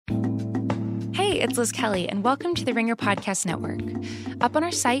it's Liz Kelly, and welcome to the Ringer Podcast Network. Up on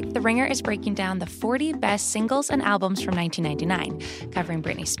our site, The Ringer is breaking down the 40 best singles and albums from 1999, covering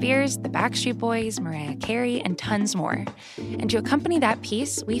Britney Spears, the Backstreet Boys, Mariah Carey, and tons more. And to accompany that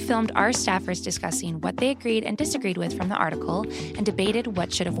piece, we filmed our staffers discussing what they agreed and disagreed with from the article and debated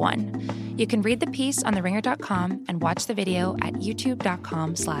what should have won. You can read the piece on TheRinger.com and watch the video at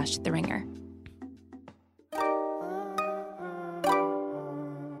youtube.com/TheRinger.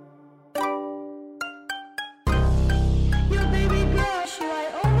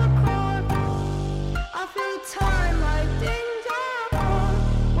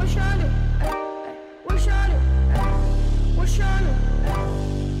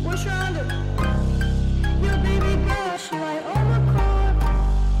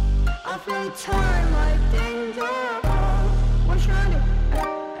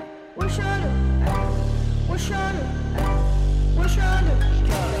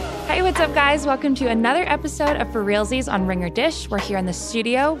 Hey, what's up, guys? Welcome to another episode of For Realsies on Ringer Dish. We're here in the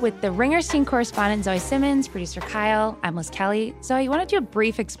studio with the Ringer scene correspondent Zoe Simmons, producer Kyle. I'm Liz Kelly. Zoe, you want to do a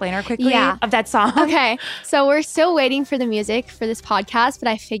brief explainer quickly of that song? Okay, so we're still waiting for the music for this podcast, but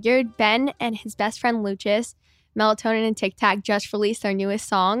I figured Ben and his best friend Lucius, Melatonin and Tic Tac, just released their newest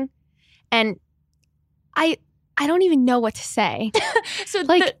song, and I don't even know what to say. So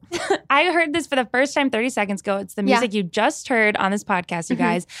I heard this for the first time 30 seconds ago. It's the music you just heard on this podcast, you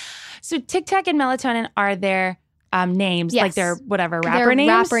guys. So Tic Tac and Melatonin are their names, like their rapper names?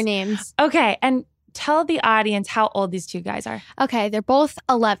 Rapper names. Okay, and tell the audience how old these two guys are. Okay, they're both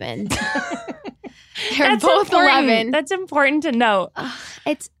 11. That's both important. 11. That's important to note.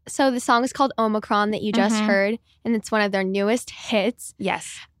 So the song is called Omicron that you just heard, and it's one of their newest hits.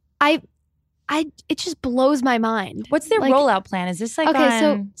 Yes. It just blows my mind. What's their rollout plan? Is this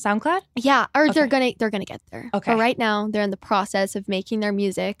on SoundCloud? Yeah, or they're gonna get there. Okay. But right now they're in the process of making their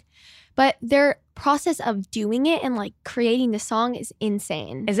music, but their process of doing it and like creating the song is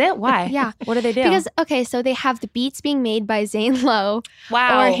insane. Is it? Why? Yeah. What do they do? Because so they have the beats being made by Zane Lowe,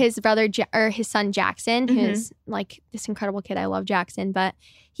 or his brother or his son Jackson, who's like this incredible kid. I love Jackson, but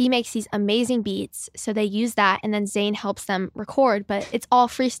he makes these amazing beats. So they use that, and then Zane helps them record, but it's all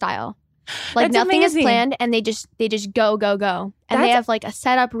freestyle. Like That's nothing amazing. is planned, and they just go. And they have like a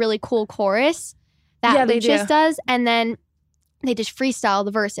set up really cool chorus that Lucius does, and then they just freestyle the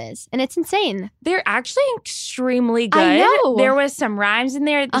verses, and it's insane. They're actually extremely good. I know. There was some rhymes in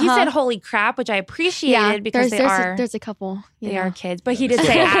there. He said "holy crap," which I appreciated because there's a couple. They are kids, but he did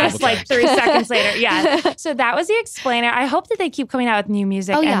say "ass" like 3 seconds later. Yeah. So that was the explainer. I hope that they keep coming out with new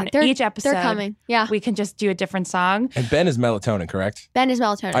music. Oh yeah, and each episode they're coming. Yeah, we can just do a different song. And Ben is Melatonin, correct? Ben is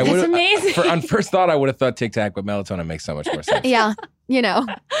Melatonin. It's amazing. On first thought, I would have thought Tic Tac, but Melatonin makes so much more sense. Yeah. You know.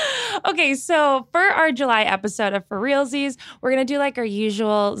 Okay, so for our July episode of For Realsies, we're going to do like our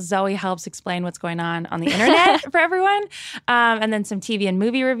usual Zoe helps explain what's going on the internet for everyone, and then some TV and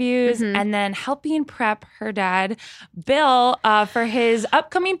movie reviews, and then helping prep her dad, Bill, for his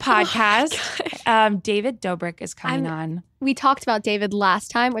upcoming podcast. David Dobrik is coming on. We talked about David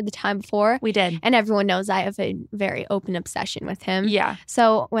last time or the time before. We did. And everyone knows I have a very open obsession with him. Yeah.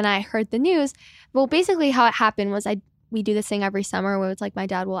 So when I heard the news, well, basically how it happened was we do this thing every summer where it's like my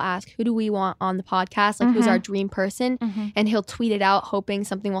dad will ask, who do we want on the podcast? Like, who's our dream person? And he'll tweet it out hoping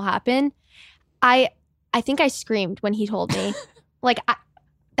something will happen. I think I screamed when he told me.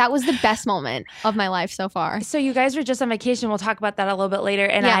 That was the best moment of my life so far. So you guys were just on vacation. We'll talk about that a little bit later.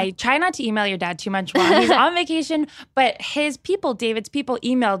 And I try not to email your dad too much while he's on vacation. But David's people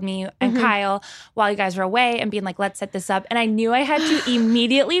emailed me and Kyle while you guys were away and being like, let's set this up. And I knew I had to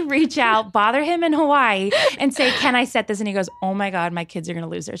immediately reach out, bother him in Hawaii and say, can I set this? And he goes, oh my God, my kids are going to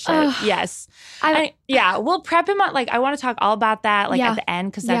lose their shit. Yes. We'll prep him on, I want to talk all about that at the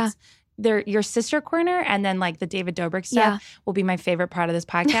end because that's your sister corner, and then like the David Dobrik stuff will be my favorite part of this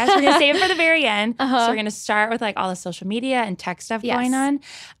podcast. We're gonna save it for the very end. So we're gonna start with like all the social media and tech stuff going on.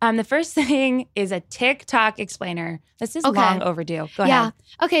 The first thing is a TikTok explainer. This is long overdue. Go ahead.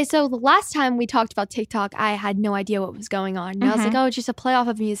 Okay, so the last time we talked about TikTok, I had no idea what was going on. And I was like, oh, it's just a playoff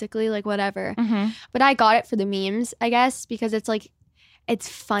of Musical.ly, like whatever. But I got it for the memes, I guess, because it's like it's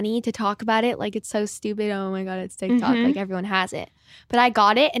funny to talk about it. Like, it's so stupid. Oh my God, it's TikTok. Like, everyone has it. But I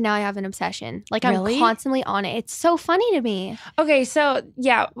got it, and now I have an obsession. Like, really? I'm constantly on it. It's so funny to me. Okay, so,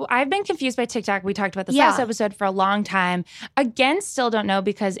 yeah, I've been confused by TikTok. We talked about this last episode for a long time. Again, still don't know,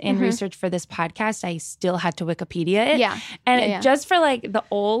 because in research for this podcast, I still had to Wikipedia it. And just for, like, the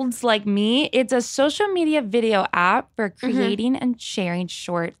olds like me, it's a social media video app for creating and sharing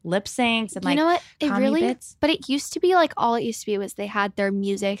short lip syncs and, like, you know what? bits. But it used to be, like, all it used to be was they had their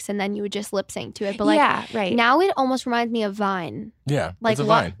musics, and then you would just lip sync to it. But, like, right. now it almost reminds me of Vine. Yeah. Like it's a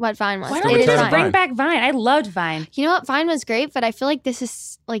Vine. what Vine was. Why It don't is we just Vine. bring back Vine? I loved Vine. You know what? Vine was great, but I feel like this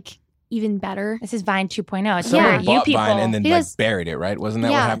is like even better. This is Vine 2.0. It's Someone for you bought people. Vine and then Because- like buried it, right? Wasn't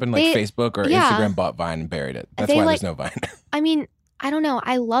that Yeah, what happened? Like they- Facebook or yeah. Instagram bought Vine and buried it. That's They, why like- there's no Vine. I mean, I don't know.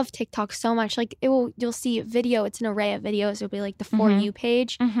 I love TikTok so much. Like you'll see a video. It's an array of videos. It'll be like the For You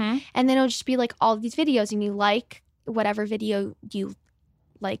page. Mm-hmm. And then it'll just be like all these videos and you like whatever video you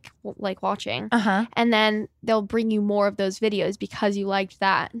like watching. Uh-huh. And then they'll bring you more of those videos because you liked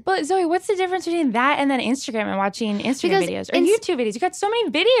that. But Zoe, what's the difference between that and then Instagram and watching Instagram Because videos or YouTube videos? You got so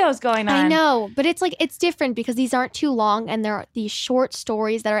many videos going on. I know, but it's like it's different because these aren't too long and they're these short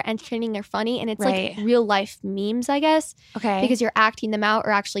stories that are entertaining or funny and it's Right. like real life memes, I guess, Okay. because you're acting them out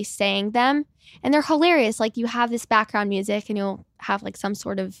or actually saying them. And they're hilarious. Like you have this background music and you'll have like some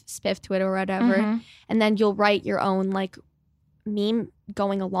sort of spiff to it or whatever. Mhm. And then you'll write your own like meme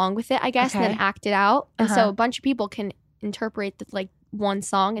going along with it, I guess, and then Okay. act it out. And so Uh-huh. a bunch of people can interpret the, like one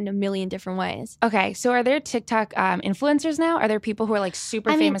song in a million different ways. Okay. So are there TikTok influencers now? Are there people who are like super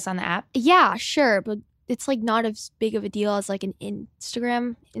I mean, famous on the app? Yeah, sure, but it's like not as big of a deal as like an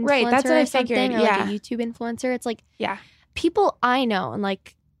Instagram influencer Right, that's what I or something, figured, or yeah. like a YouTube influencer. It's like Yeah. people I know and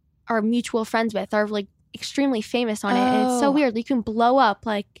like are mutual friends with are like extremely famous on it, and it's so Oh. weird. You can blow up.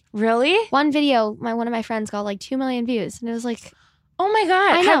 Like Really? one video, one of my friends got like 2 million views, and it was like, Oh my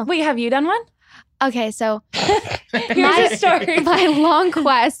God. I know. Wait, have you done one? okay, so Here's a story. my long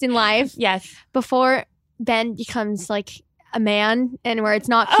quest in life Yes. before Ben becomes like a man and where it's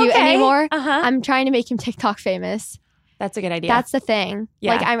not cute Okay. anymore. Uh-huh. I'm trying to make him TikTok famous. That's a good idea. That's the thing.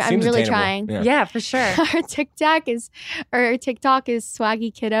 Yeah. Like I'm Seems really attainable. trying. Yeah. yeah, for sure. Our TikTok is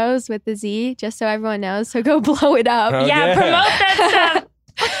Swaggy Kiddos with the Z, just so everyone knows. So go blow it up. Oh, yeah, yeah. promote that stuff.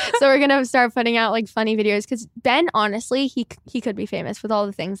 So we're gonna start putting out like funny videos because Ben, honestly, he could be famous with all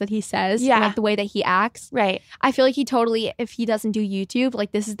the things that he says, Yeah. and, like the way that he acts. Right. I feel like he totally, if he doesn't do YouTube,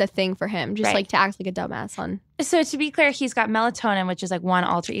 like this is the thing for him, just Right. like to act like a dumbass on. So to be clear, he's got Melatonin, which is like one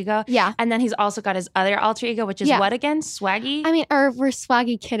alter ego. Yeah, And then he's also got his other alter ego, which is Yeah. what again? Swaggy? I mean, or we're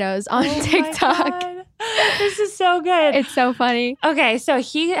Swaggy Kiddos on Oh my TikTok. God. This is so good. It's so funny. Okay, so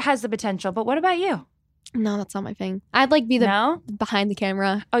he has the potential, but what about you? No, that's not my thing. I'd like be the No? behind the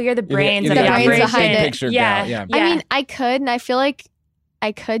camera. Oh, you're the brains You're of the the brains operation. behind it. Picture Yeah. gal, yeah. I mean, I could, and I feel like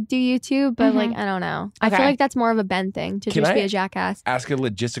I could do YouTube, but Mhm. like I don't know. I Okay. feel like that's more of a Ben thing to Can just be I- a jackass. Ask a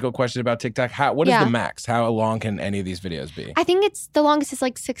logistical question about TikTok. What is Yeah. the max? How long can any of these videos be? I think it's the longest is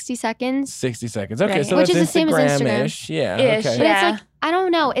like 60 seconds. 60 seconds. Okay, Right. so Which that's is the same as Instagram. Instagram-ish. Yeah. Ish, Okay. But Yeah. it's like I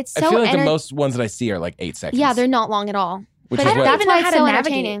don't know. It's so I feel like the enter- most ones that I see are like 8 seconds. Yeah, they're not long at all. Which but is I don't what, that's even why know it's how so to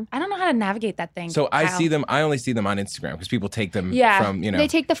navigate. entertaining. I don't know how to navigate that thing. so I Kyle. see them. I only see them on Instagram because people take them Yeah. from They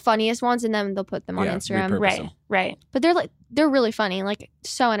take the funniest ones and then they'll put them on Yeah, Instagram. repurpose. Right, them. right. But they're really funny, like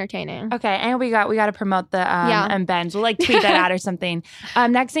so entertaining. Okay, and we got to promote the Yeah. and Ben's. We'll like tweet that out or something.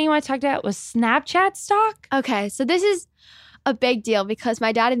 Next thing you want to talk about was Snapchat stock. Okay, so this is a big deal because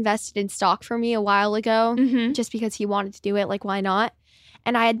my dad invested in stock for me a while ago Mm-hmm. just because he wanted to do it. Like, why not?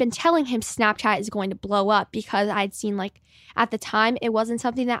 And I had been telling him Snapchat is going to blow up because I'd seen like at the time it wasn't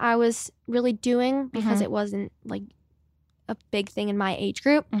something that I was really doing because Mhm. it wasn't like a big thing in my age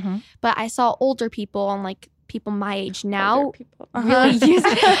group. Mm-hmm. But I saw older people and like people my age now people. really use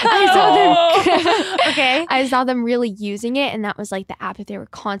it. I saw them. Okay. I saw them really using it, and that was like the app that they were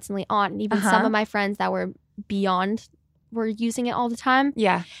constantly on. And even some Uh-huh. of my friends that were beyond were using it all the time.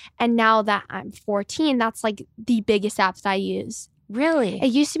 Yeah. And now that I'm 14, that's like the biggest app that I use. Really?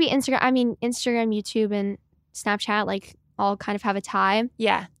 It used to be Instagram. I mean, Instagram, YouTube, and Snapchat like all kind of have a tie,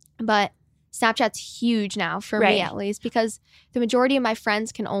 Yeah. but Snapchat's huge now for Right. me at least because the majority of my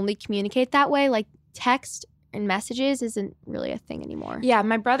friends can only communicate that way. Like text and messages isn't really a thing anymore. Yeah.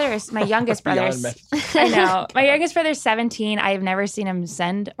 My youngest brother. Beyond is- messages. I know. My youngest brother's 17. I've never seen him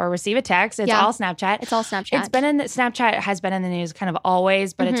send or receive a text. It's Yeah. all Snapchat. It's all Snapchat. It's been in the Snapchat has been in the news kind of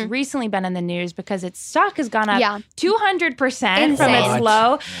always, but it's recently been in the news because its stock has gone up Yeah. 200% from Insane. its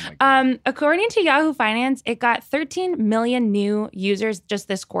low. Oh my God. According to Yahoo Finance, it got 13 million new users just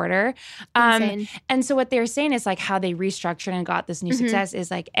this quarter. Insane. And so what they're saying is like how they restructured and got this new success is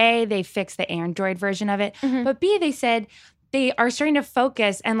like A, they fixed the Android version of it, Mhm. but B, they said they are starting to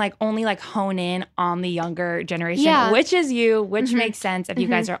focus and like only like hone in on the younger generation, Yeah. which is you, which Mhm. makes sense if you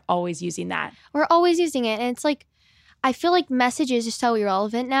guys are always using that. We're always using it. And it's like, I feel like messages are so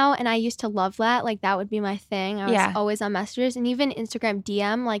irrelevant now. And I used to love that. Like, that would be my thing. I was Yeah. always on messages. And even Instagram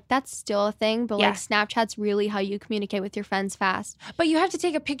DM, like, that's still a thing. But, Yeah. like, Snapchat's really how you communicate with your friends fast. But you have to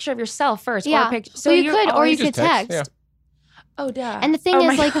take a picture of yourself first. Yeah. Or a picture. So Well, you you're could, or always- you could Just text, text. Oh, duh. And the thing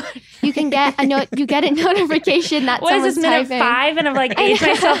is, like, you can get a notification that what is someone's this, minute typing. 5 and I've like aged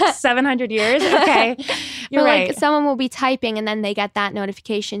myself 700 years? Okay. You're But, right. like, someone will be typing and then they get that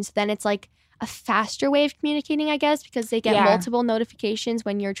notification. So then it's like a faster way of communicating, I guess, because they get multiple notifications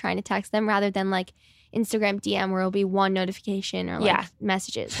when you're trying to text them rather than like Instagram DM where it'll be one notification or like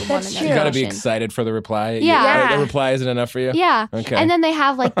messages with That's one true. You got to be notification. excited for the reply. Yeah. The reply isn't enough for you? Yeah. Okay. And then they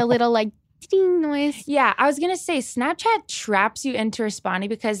have like the little like ding noise. Yeah, I was gonna say Snapchat traps you into responding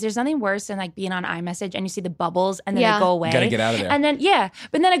because there's nothing worse than like being on iMessage and you see the bubbles and then they go away. You got to get out of there. And then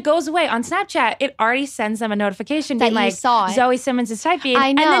but then it goes away. On Snapchat, it already sends them a notification That being you like saw it. Zoe Simmons is typing.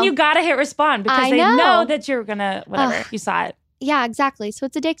 I know. And then you gotta hit respond because I they know. know that you're gonna whatever. You saw it. Yeah, exactly. So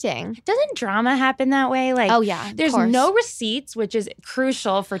it's addicting. Doesn't drama happen that way? Like, Oh yeah. of there's course. no receipts, which is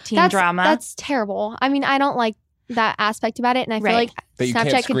crucial for teen that's, drama. That's terrible. I mean, I don't like that aspect about it, and I feel Right. like that you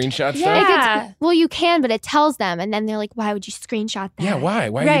Snapchat can't could- screenshot Yeah. stuff? well, you can, but it tells them, and then they're like, "Why would you screenshot that?" Yeah, why?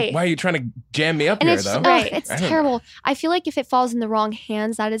 Why Right. are you trying to jam me up And here, it's though? Right. it's I don't know. terrible. I feel like if it falls in the wrong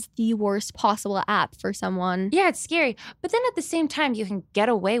hands, that is the worst possible app for someone. Yeah, it's scary. But then at the same time, you can get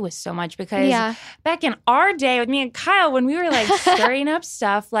away with so much because Yeah. back in our day with me and Kyle, when we were like stirring up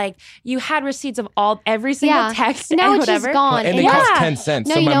stuff, like you had receipts of every single Yeah. text Now and it's just whatever. gone. And they Yeah. cost 10 cents.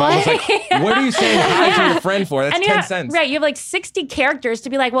 No, so you my know mom was what? like, what are you saying hi to your friend for? That's And 10 you cents. Right, you have like 60 characters to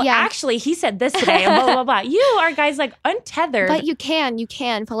be like, well, Yeah. actually, he said this today, and blah, blah, blah, blah. You are guys like untethered. But you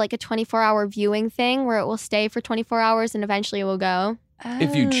can put like a 24-hour viewing thing where it will stay for 24 hours and eventually it will go.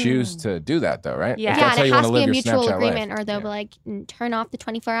 If you choose Oh. to do that, though, right? Yeah. If Yeah, that's how and it you has want to to be live a your mutual Snapchat agreement, life. or they'll Yeah. be like, turn off the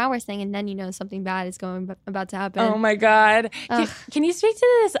 24 hours thing, and then you know something bad is about to happen. Oh my God. Ugh. Can you speak to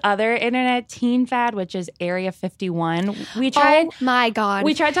this other internet teen fad, which is Area 51? We tried. Oh my God.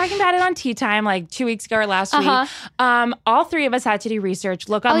 We tried talking about it on Tea Time like 2 weeks ago or last Uh-huh. week. All three of us had to do research,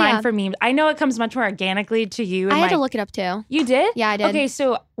 look online yeah. for memes. I know it comes much more organically to you. And I had to like- look it up too. You did? Yeah, I did. Okay,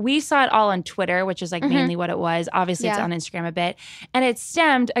 so we saw it all on Twitter, which is like mainly what it was. Obviously, it's Yeah. on Instagram a bit. And it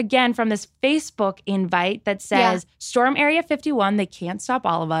stemmed, again, from this Facebook invite that says, Storm Area 51, they can't stop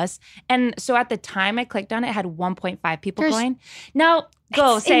all of us. And so at the time I clicked on it, it had 1.5 people There's- going. Now,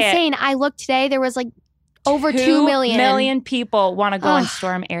 go, It's say insane. I looked today. There was like it. over 2 million. 2 million people want to go and Ugh.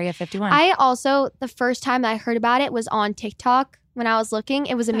 storm Area 51. I also, the first time that I heard about it was on TikTok when I was looking.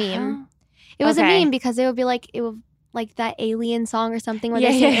 It was a meme. It was Okay. a meme because it would be like, like that alien song or something where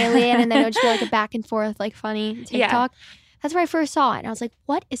Yeah, they say yeah. alien and then it would just be like a back and forth, like funny Yeah. TikTok. That's where I first saw it. And I was like,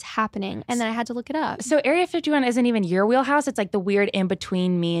 what is happening? And then I had to look it up. So Area 51 isn't even your wheelhouse. It's like the weird in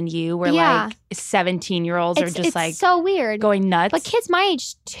between me and you where Yeah. like 17-year-olds are just it's like so weird. going nuts. But kids my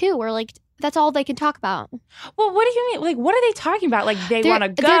age too are like, that's all they can talk about. Well, what do you mean? Like, what are they talking about? Like, they want to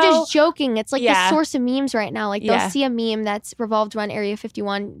go? They're just joking. It's like Yeah. the source of memes right now. Like Yeah. they'll see a meme that's revolved around Area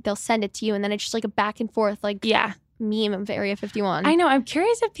 51, they'll send it to you, and then it's just like a back and forth like Yeah. meme of Area 51. I know. I'm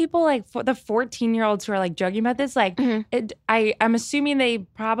curious if people like the 14-year-olds who are like joking about this, like, Mhm. I'm assuming they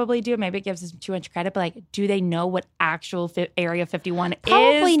probably do. Maybe it gives them too much credit, but like, do they know what actual Area 51 is?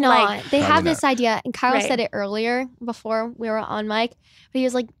 Probably not. Like, They have Probably this idea, and Kyle Right. said it earlier before we were on mic, but he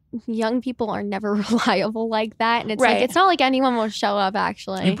was like, young people are never reliable like that. And it's Right. like, it's not like anyone will show up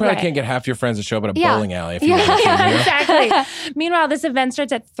actually. You probably Right. can't get half your friends to show up at a Yeah. bowling alley if you Yeah. want to. yeah, You know? exactly. Meanwhile, this event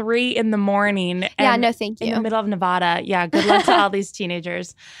starts at 3 in the morning. Yeah, and no, thank in you. the middle of Nevada. Yeah, good luck to all these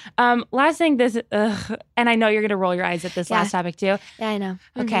teenagers. Last thing, and I know you're gonna roll your eyes at this Yeah. last topic too. Yeah, I know.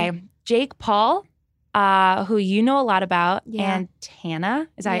 Okay, Jake Paul, who you know a lot about, Yeah. and Tana.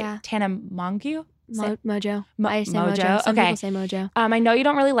 Is that Yeah. Tana Mongeau? Mojo. Mo- I say Mojo? Mojo. Some Okay. people say Mojo. I know you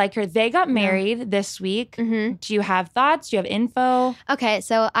don't really like her. They got No. married this week. hmm Do you have thoughts? Do you have info? Okay,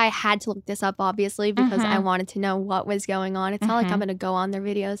 so I had to look this up obviously because I Mhm. wanted to know what was going on. It's not like Mhm. I'm going to go on their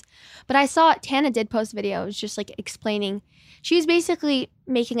videos. But I saw Tana did post videos just like explaining. She was basically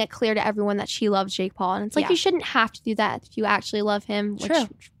making it clear to everyone that she loves Jake Paul. And it's like Yeah. you shouldn't have to do that if you actually love him, which True.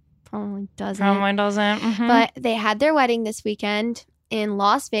 probably doesn't. Probably doesn't. Mhm. But they had their wedding this weekend in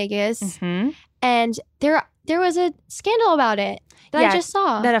Las Vegas, Mhm. and there was a scandal about it that Yeah, I just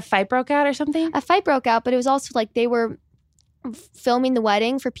saw. that a fight broke out or something. A fight broke out, but it was also like they were filming the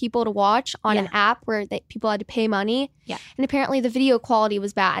wedding for people to watch on an app where people had to pay money. Yeah. And apparently the video quality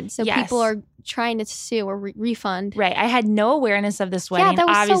was bad. So Yes. people are trying to sue or refund. Right. I had no awareness of this wedding, that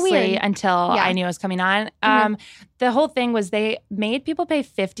was so obviously, weird. until Yeah. I knew it was coming on. Mhm. The whole thing was they made people pay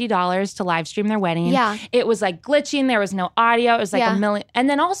 $50 to live stream their wedding. Yeah. It was like glitching. There was no audio. It was like Yeah. a million. And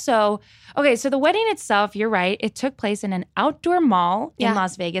then also, okay, so the wedding itself, you're right. It took place in an outdoor mall in Yeah.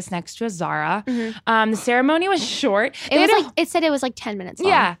 Las Vegas next to a Zara. Mhm. The ceremony was short. It They was had a- like it said it was like 10 minutes long.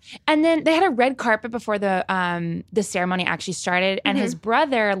 yeah, and then they had a red carpet before the ceremony actually started, and his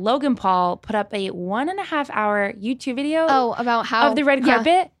brother Logan Paul put up a 1.5 hour YouTube video. About how of the red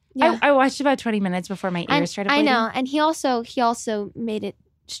carpet. Yeah. I watched about 20 minutes before my ears started bleeding. I know, and he also made it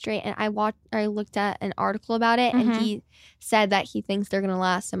straight. And I looked at an article about it, and he said that he thinks they're gonna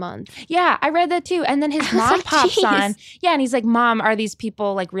last a month. Yeah, I read that too. And then his mom pops on. Yeah, and he's like, "Mom, are these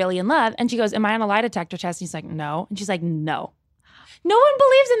people like really in love?" And she goes, "Am I on a lie detector test?" And he's like, "No." And she's like, "No." No one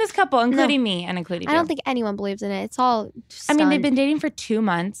believes in this couple, including me and including you. I don't think anyone believes in it. It's all I mean, they've been dating for 2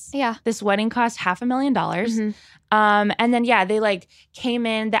 months. Yeah. This wedding cost $500,000. Mm-hmm. And then, they like came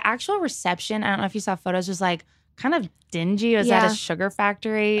in. The actual reception, I don't know if you saw photos, was like kind of dingy. It was at a sugar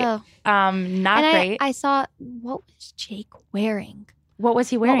factory. Oh. Not great. I saw, what was Jake wearing? What was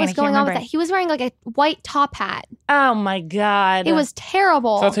he wearing? What was going on with that? He was wearing like a white top hat. Oh my God. It was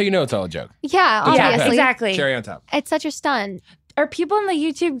terrible. So that's how you know it's all a joke. Yeah, obviously. Yeah, exactly. Cherry on top. It's such a stunt. Are people in the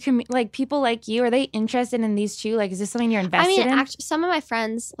YouTube, like people like you, are they interested in these two? Like, is this something you're invested in? Actually, some of my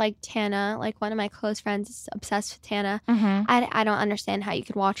friends, like Tana, like one of my close friends is obsessed with Tana. Mm-hmm. I don't understand how you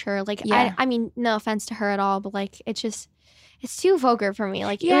could watch her. Like, I mean, no offense to her at all, but like, it's too vulgar for me.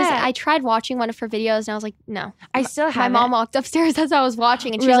 Like, I tried watching one of her videos and I was like, no. I still haven't. My mom walked upstairs as I was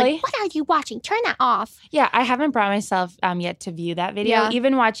watching and she was like, what are you watching? Turn that off. Yeah, I haven't brought myself yet to view that video. Yeah.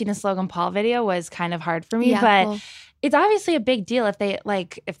 Even watching a Logan Paul video was kind of hard for me, but it's obviously a big deal if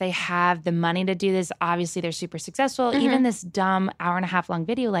they have the money to do this. Obviously, they're super successful. Mm-hmm. Even this dumb 1.5 hour long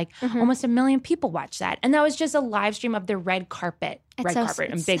video, almost 1 million people watch that. And that was just a live stream of the red carpet. Red carpet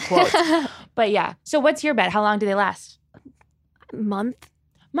in big quotes. But yeah. So what's your bet? How long do they last? Month.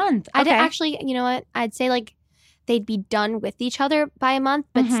 Okay. I did actually, you know what? I'd say like they'd be done with each other by a month,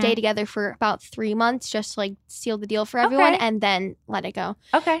 but stay together for about 3 months, just to, like seal the deal for everyone and then let it go.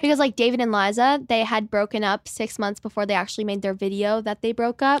 Okay. Because like David and Liza, they had broken up 6 months before they actually made their video that they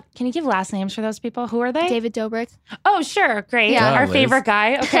broke up. Can you give last names for those people? Who are they? David Dobrik. Oh, sure. Great. Yeah. Our favorite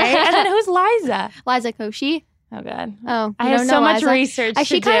guy. Okay. And then who's Liza? Liza Koshy. Oh, God. Oh, I have so much research to do.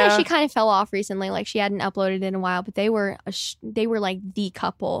 She kind of fell off recently. Like she hadn't uploaded in a while, but they were like the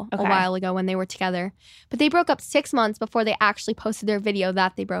couple a while ago when they were together. But they broke up 6 months before they actually posted their video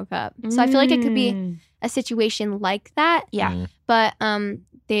that they broke up. So I feel like it could be a situation like that. Yeah. Mm. But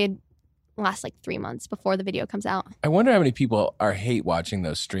they'd last like 3 months before the video comes out. I wonder how many people are hate watching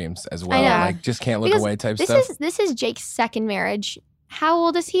those streams as well. I know. Like just can't look Because away type stuff. This is Jake's second marriage. How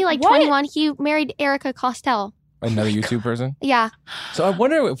old is he? Like What? 21. He married Erica Costell. Another YouTube person? Yeah. So I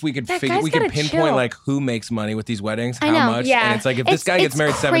wonder if we could That guy's we could gotta pinpoint chill. like who makes money with these weddings, I how know. much. Yeah. And it's like if this guy gets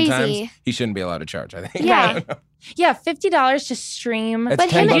married 7 times, crazy. he shouldn't be allowed to charge, I think. Yeah. I don't know. Yeah, $50 to stream. It's But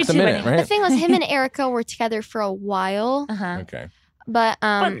 $10 him a and- minute, The right? thing was, him and Erica were together for a while, Uh-huh. Okay. but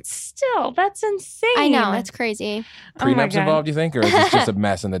But still, that's insane. I know it's crazy. Oh my Prenups God. involved, you think? Or is this just a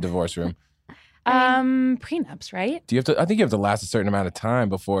mess in the divorce room? Prenups, right? Do you have to? I think you have to last a certain amount of time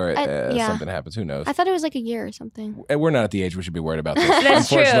before yeah. something happens. Who knows? I thought it was like a year or something. And we're not at the age we should be worried about this. That's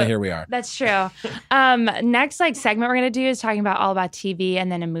true. Unfortunately, here we are. That's true. Next segment we're gonna do is talking about all about TV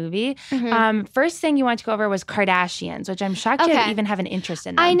and then a movie. Mhm. First thing you want to go over was Kardashians, which I'm shocked you Okay. even have an interest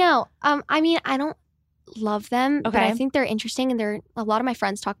in them. I know. I mean, I don't love them, but I Okay. think they're interesting, and a lot of my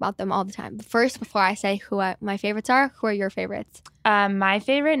friends talk about them all the time. But first, before I say my favorites are, who are your favorites? My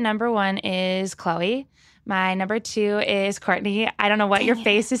favorite number 1 is Chloe. My number 2 is Courtney. I don't know what your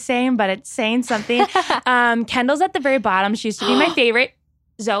face is saying, but it's saying something. Kendall's at the very bottom. She used to be my favorite.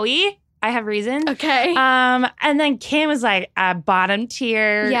 Zoe, I have reasons. Okay. And then Kim was like bottom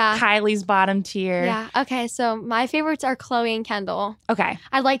tier. Yeah. Kylie's bottom tier. Yeah. Okay. So my favorites are Chloe and Kendall. Okay.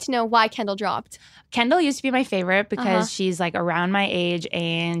 I'd like to know why Kendall dropped. Kendall used to be my favorite because Uh-huh. she's like around my age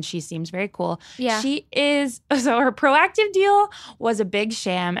and she seems very cool. Yeah. She is, so her proactive deal was a big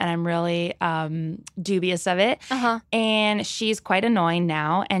sham and I'm really dubious of it. Uh-huh. And she's quite annoying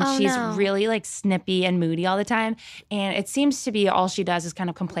now and Oh, she's no. really like snippy and moody all the time. And it seems to be all she does is kind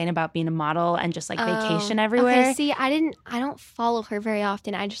of complain about being a model and just like vacation everywhere. Okay, see, I don't follow her very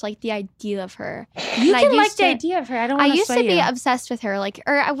often. I just like the idea of her. You And I can like used the to- idea of her. I don't I want used to sway be you. obsessed with her,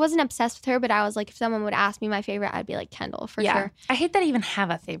 or I wasn't obsessed with her, but I was like, if someone would ask me my favorite, I'd be like Kendall for sure. I hate that I even have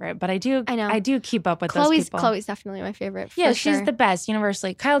a favorite, but I do. I know. I do keep up with those people. Chloe's definitely my favorite. Yeah, for she's sure. the best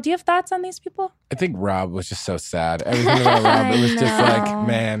universally. Kyle, do you have thoughts on these people? I think Rob was just so sad. Everything about Rob, it was just like, know.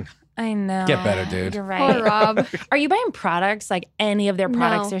 man, I know. Get better, dude. You're Poor right. Rob. Are you buying products, like any of their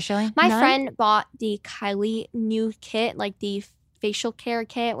products No. they're showing? My None? friend bought the Kylie new kit, like the facial care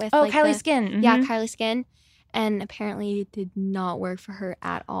kit with Oh, like Kylie the- Skin. Yeah, Mhm. Kylie Skin. And apparently it did not work for her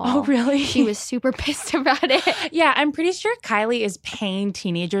at all. Oh, really? She was super pissed about it. Yeah, I'm pretty sure Kylie is paying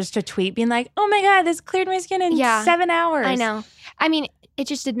teenagers to tweet being like, oh my God, this cleared my skin in 7 hours. I know. I mean, it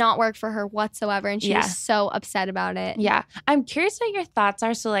just did not work for her whatsoever. And she was so upset about it. Yeah. I'm curious what your thoughts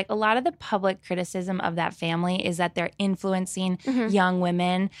are. So like a lot of the public criticism of that family is that they're influencing young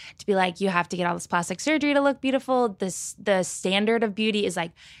women to be like, you have to get all this plastic surgery to look beautiful. The standard of beauty is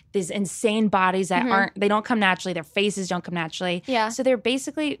like these insane bodies that they don't come naturally. Their faces don't come naturally. Yeah. So they're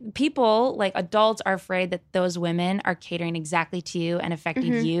basically, people, like adults are afraid that those women are catering exactly to you and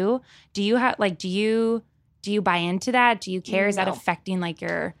affecting you. Do you have, like, do you buy into that? Do you care? Is that affecting like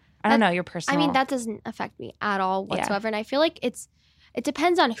your personal? I mean, that doesn't affect me at all whatsoever. And I feel like it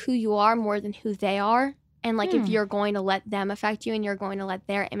depends on who you are more than who they are. And like if you're going to let them affect you and you're going to let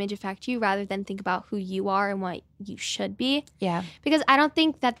their image affect you rather than think about who you are and what you should be. Yeah. Because I don't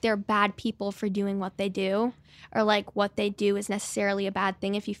think that they're bad people for doing what they do, or like what they do is necessarily a bad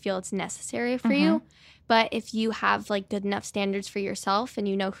thing if you feel it's necessary for you. But if you have like good enough standards for yourself and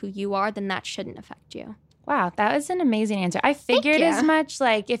you know who you are, then that shouldn't affect you. Wow, that was an amazing answer. I figured as much.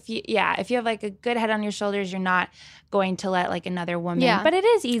 Like if you have like a good head on your shoulders, you're not going to let like another woman. Yeah. But it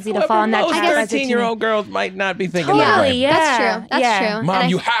is easy to fall in that trap. Most 13-year-old girls might not be thinking that way. Yeah. That's true. Mom,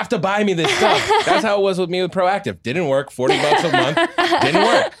 you have to buy me this stuff. That's how it was with me with Proactiv. Didn't work. $40 a month. Didn't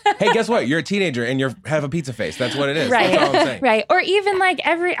work. Hey, guess what? You're a teenager and you have a pizza face. That's what it is. Right. That's all I'm saying. Right. Or even like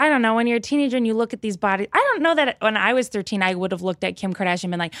I don't know, when you're a teenager and you look at these bodies. I don't know that when I was 13, I would have looked at Kim Kardashian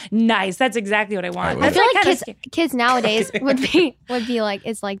and been like, nice, that's exactly what I want. I feel like kids nowadays would be like,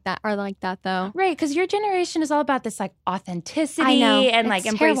 it's like that, or like that though. Right. Because your generation is all about this like authenticity and like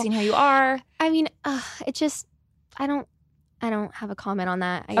embracing who you are. I mean, it just, I don't have a comment on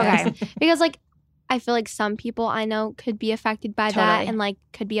that, I guess. Because like, I feel like some people I know could be affected by that and like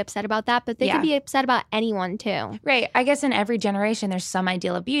could be upset about that, but they could be upset about anyone too. Right. I guess in every generation there's some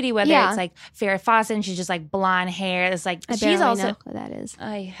ideal of beauty, whether it's like Farrah Fawcett and she's just like blonde hair. It's like she's also know who that is.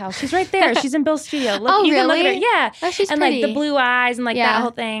 Hell, she's right there. She's in Bill's studio. Look, you really? Can look at her. Yeah. Oh, she's and pretty. Like the blue eyes and like that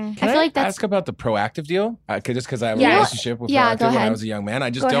whole thing. Can I feel like that's ask about the Proactiv deal? Just because I have a relationship with Proactiv when I was a young man. I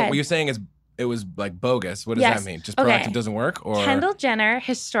just don't. What you're saying is it was like bogus. What does that mean? Just Proactiv doesn't work? Or Kendall Jenner,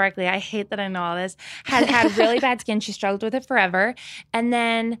 historically, I hate that I know all this, has had really bad skin. She struggled with it forever. And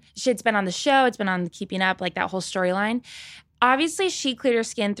then it's been on the show. It's been on Keeping Up, like that whole storyline. Obviously, she cleared her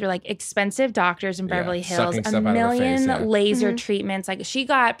skin through like expensive doctors in Beverly Hills, a million laser treatments. Like she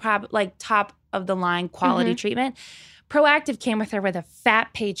got like top of the line quality treatment. Proactiv came with her with a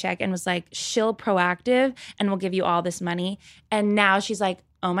fat paycheck and was like, shill Proactiv and we'll give you all this money. And now she's like,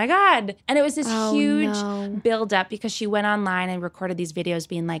 oh my God. And it was this huge buildup because she went online and recorded these videos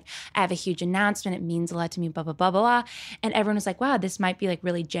being like, I have a huge announcement. It means a lot to me, blah, blah, blah, blah. And everyone was like, wow, this might be like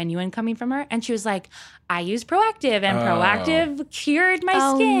really genuine coming from her. And she was like, I use Proactiv and Proactiv cured my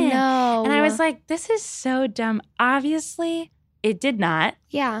skin. No. And I was like, this is so dumb. Obviously, it did not.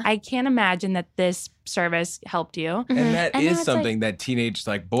 Yeah. I can't imagine that this service helped you. And that is something that teenage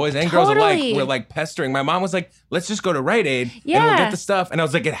like boys and girls alike were like pestering. My mom was like, let's just go to Rite Aid and we'll get the stuff. And I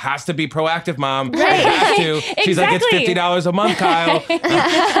was like, it has to be Proactiv, Mom. Right. It has to. She's like, it's $50 a month, Kyle.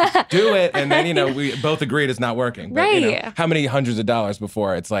 Do it. And then, we both agreed it's not working. But, how many hundreds of dollars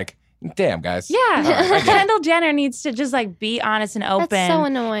before it's like, damn, guys. Yeah. Kendall Jenner needs to just like be honest and open. That's so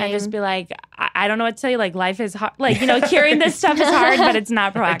annoying. And just be like, I don't know what to tell you. Like life is hard. Like, curing this stuff is hard, but it's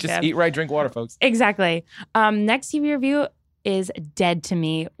not Proactiv. Just eat right, drink water, folks. Exactly. Next TV review is Dead to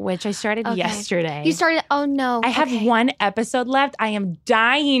Me, which I started yesterday. You started? Oh no. I have one episode left. I am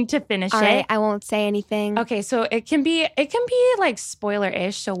dying to finish it. I won't say anything. Okay, so it can be like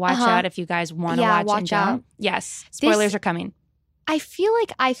spoiler-ish, so watch out if you guys want to watch and don't. Yes. Spoilers are coming. I feel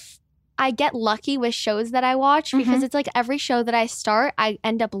like I get lucky with shows that I watch because it's like every show that I start, I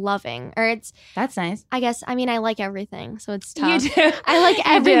end up loving. That's nice. I guess, I like everything, so it's tough. You do. I like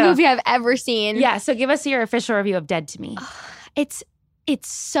every movie I've ever seen. Yeah, so give us your official review of Dead to Me. It's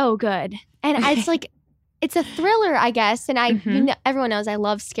so good. And it's like, it's a thriller, I guess. And everyone knows I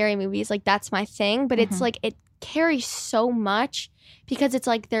love scary movies. Like, that's my thing. But it's like, it carries so much. Because it's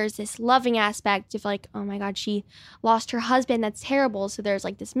like there's this loving aspect of like, oh my God, she lost her husband. That's terrible. So there's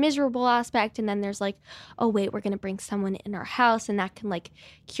like this miserable aspect. And then there's like, oh wait, we're going to bring someone in our house. And that can like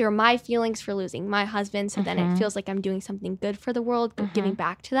cure my feelings for losing my husband. So then it feels like I'm doing something good for the world, giving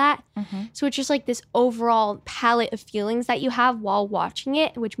back to that. So it's just like this overall palette of feelings that you have while watching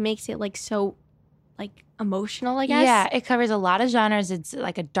it, which makes it like so like emotional, I guess. Yeah, it covers a lot of genres. It's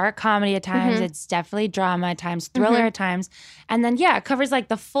like a dark comedy at times. It's definitely drama at times, thriller at times. And then, it covers like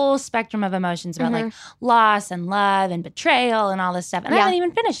the full spectrum of emotions about like loss and love and betrayal and all this stuff. And I haven't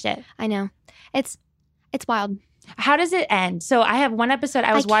even finished it. I know. It's wild. How does it end? So I have one episode.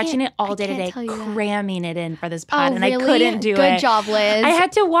 I was watching it all day today, cramming it in for this pod, and really? I couldn't do it. Good job, Liz. I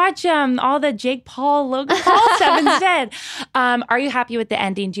had to watch all the Jake Paul, Logan Paul stuff instead. Are you happy with the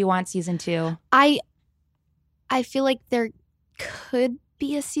ending? Do you want season 2? I feel like there could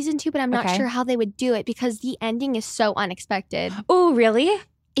be a season 2, but I'm not sure how they would do it because the ending is so unexpected. Oh, really?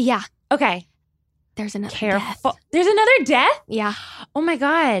 Yeah. Okay. There's another death. death. There's another death? Yeah. Oh my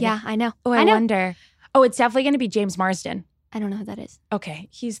God. Yeah, I know. Oh, I wonder. Oh, it's definitely going to be James Marsden. I don't know who that is. Okay.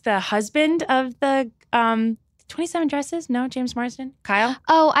 He's the husband of the 27 Dresses? No, James Marsden? Kyle?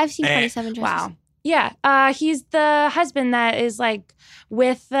 Oh, I've seen 27 Dresses. Wow. Yeah. He's the husband that is like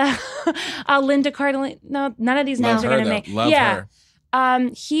with Linda Cardellini. No, none of these names are going to make. Love her.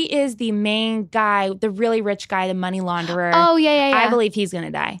 He is the main guy, the really rich guy, the money launderer. Oh, yeah. I believe he's going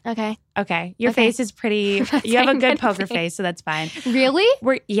to die. Okay. Your face is pretty, you have a good poker face, so that's fine. Really?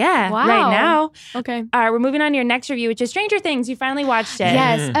 Wow. Right now. Okay. We're moving on to your next review, which is Stranger Things. You finally watched it.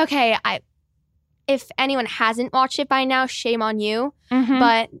 Yes. Okay. If anyone hasn't watched it by now, shame on you. Mm-hmm.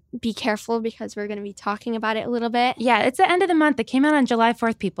 But be careful because we're going to be talking about it a little bit. Yeah, it's the end of the month. It came out on July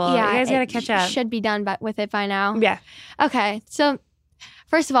 4th, people. Yeah, you guys got to catch up. Should be done with it by now. Yeah. Okay. So,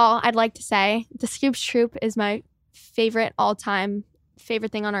 first of all, I'd like to say the Scoops Troop is my favorite all-time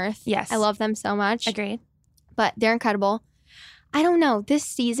favorite thing on earth. Yes. I love them so much. Agreed. But they're incredible. I don't know. This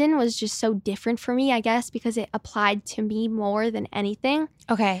season was just so different for me, I guess, because it applied to me more than anything.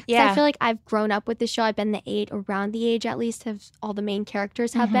 Okay. Yeah. So I feel like I've grown up with the show. I've been around the age at least of all the main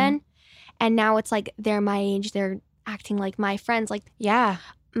characters have been. And now it's like they're my age. They're acting like my friends. Like,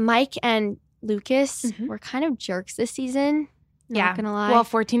 Mike and Lucas were kind of jerks this season. Not gonna lie. Well,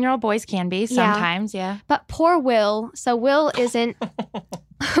 14-year-old boys can be sometimes, But poor Will. So Will isn't.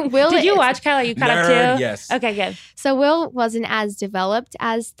 Did you watch, Kyle? Are you caught up too? Yes. Okay, good. So Will wasn't as developed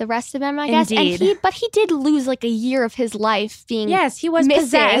as the rest of them, I guess. Indeed. But he did lose like a year of his life being he was missing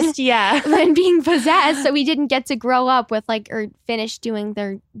possessed. Yeah. And being possessed. So he didn't get to grow up with or finish doing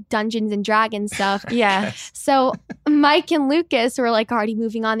their Dungeons and Dragons stuff. Yeah. So Mike and Lucas were already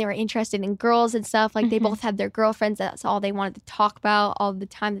moving on. They were interested in girls and stuff. They both had their girlfriends. That's all they wanted to talk about. All the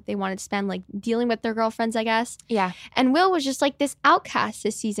time that they wanted to spend dealing with their girlfriends, I guess. Yeah. And Will was just this outcast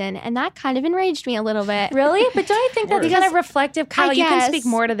this season. And that kind of enraged me a little bit. Really? But don't you think that's kind of reflective? Kyle, you can speak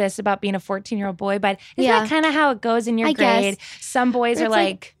more to this about being a 14-year-old boy, but isn't that kind of how it goes in your grade? Guess. Some boys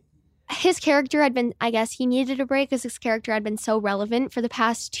are his character had been, I guess he needed a break because his character had been so relevant for the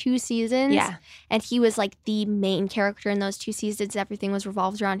past 2 seasons. Yeah. And he was the main character in those 2 seasons. Everything was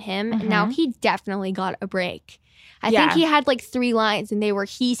revolved around him. And now he definitely got a break. I think he had 3 lines and they were,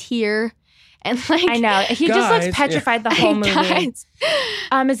 he's here. And I know. He just looks petrified the whole movie.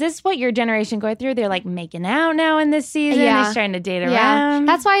 Is this what your generation going through? They're making out now in this season. Yeah. They're starting to date around.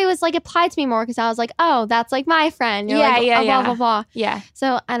 That's why it was applied to me more because I was oh, that's my friend. You're blah, blah, blah. Yeah.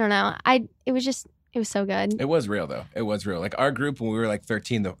 So I don't know. It was so good. It was real though. It was real. Our group when we were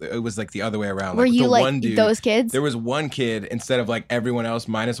 13, it was the other way around. Were you one dude, those kids? There was one kid instead of everyone else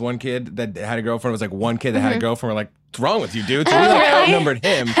minus one kid that had a girlfriend. It was one kid that had a girlfriend. We're what's wrong with you, dude? So we outnumbered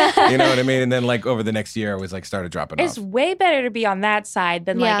him. You know what I mean? And then over the next year, it was started dropping off. It's way better to be on that side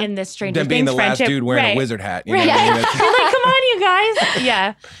than in this Stranger Things being the friendship. last dude wearing a wizard hat. You know You're come on, you guys.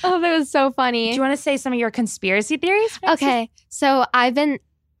 Yeah. Oh, that was so funny. Do you want to say some of your conspiracy theories? Okay. So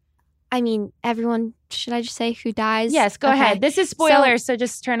everyone, should I just say who dies? Yes, go ahead. This is spoilers, so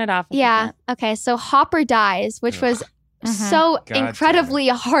just turn it off. Yeah. Okay. So Hopper dies, which was so incredibly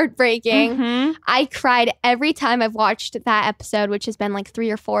heartbreaking. I cried every time I've watched that episode, which has been 3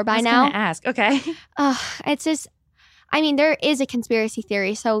 or 4 by now. I was gonna ask. Okay. It's just, there is a conspiracy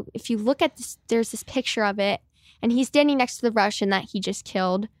theory. So if you look at this, there's this picture of it, and he's standing next to the Russian that he just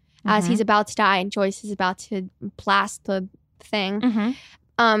killed as he's about to die, and Joyce is about to blast the thing.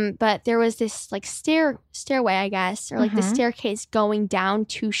 But there was this stairway, I guess, or the staircase going down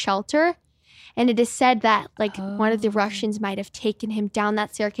to shelter. And it is said that one of the Russians might have taken him down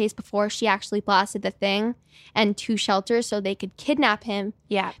that staircase before she actually blasted the thing and to shelter so they could kidnap him.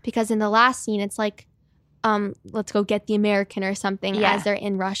 Yeah. Because in the last scene, it's let's go get the American or something as they're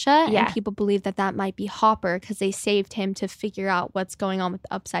in Russia. Yeah. And people believe that might be Hopper because they saved him to figure out what's going on with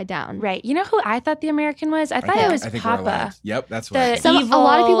the Upside Down. Right. You know who I thought the American was? I thought it was Papa. Yep, that's right. A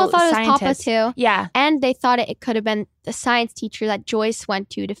lot of people thought it was Papa too. Yeah. And they thought it could have been the science teacher that Joyce went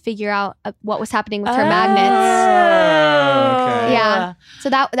to figure out what was happening with her magnets. Okay. Yeah.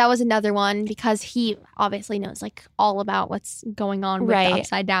 So that was another one because he obviously knows all about what's going on with the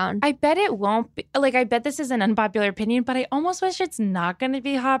Upside Down. I bet it won't be I bet this is an unpopular opinion, but I almost wish it's not going to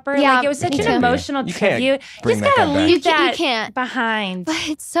be Hopper. Yeah, Like, it was such an emotional You can't tribute. bring Just that gotta guy back. leave that You can't. behind. But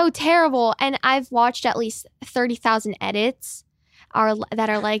it's so terrible. And I've watched at least 30,000 edits that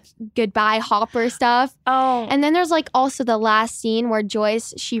are like goodbye Hopper stuff. Oh. And then there's like also the last scene where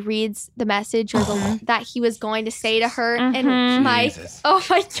Joyce, she reads the message or that he was going to say to her. And Jesus. oh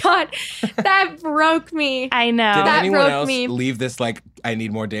my God, that broke me. I know. Did That anyone broke else me. leave this like, I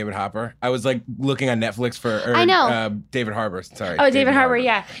need more David Hopper? I was like looking on Netflix for, I know. David Harbour. Sorry. Oh, David Harbour,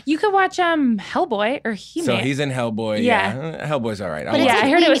 yeah. You could watch Hellboy or He-Man. So he's in Hellboy. Yeah. Hellboy's all right. But Yeah, I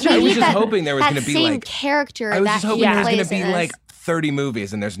heard it was I really was good. just hoping there was that going to be same like, character I was that just hoping he there was going plays to be in this. like 30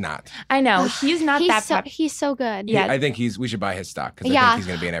 movies and there's not. I know. He's not that so, pop- he's so good. Yeah. I think we should buy his stock because I Yeah. think he's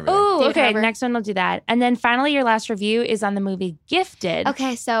going to be in everything. Oh, David okay. Harbour. Next one, we'll do that. And then finally, your last review is on the movie Gifted.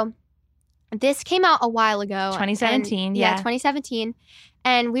 Okay, so this came out a while ago. 2017, and- yeah. 2017.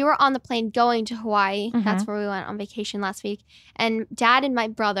 And we were on the plane going to Hawaii. Mhm. That's where we went on vacation last week. And Dad and my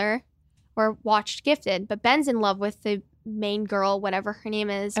brother watched Gifted, but Ben's in love with the main girl, whatever her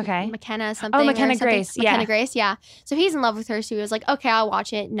name is. Okay. McKenna something. McKenna or something. Grace, yeah. McKenna Grace, yeah. So he's in love with her. So he was like, okay, I'll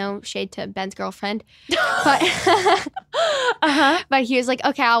watch it. No shade to Ben's girlfriend. But but he was like,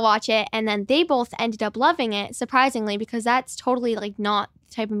 okay, I'll watch it. And then they both ended up loving it, surprisingly, because that's totally like not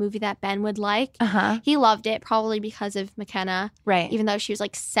the type of movie that Ben would like. He loved it probably because of McKenna, Right. even though she was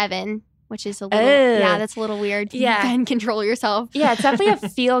like 7, which is a little, Ugh. yeah, that's a little weird. Yeah. Ben, control yourself. Yeah, it's definitely a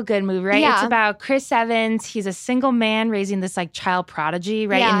feel-good movie, right? Yeah. It's about Chris Evans. He's a single man raising this like child prodigy,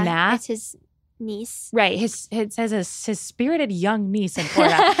 right, Yeah, in math. It's his niece. Right. It says his spirited young niece in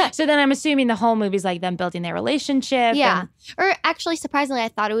Florida. So then I'm assuming the whole movie's like them building their relationship. Yeah. and- Or actually, surprisingly, I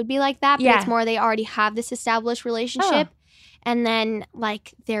thought it would be like that, but Yeah. it's more they already have this established relationship. And then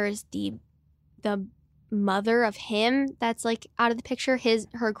like there's the mother of him that's like out of the picture,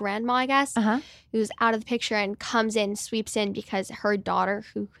 her grandma, I guess, who's out of the picture and comes in, sweeps in because her daughter,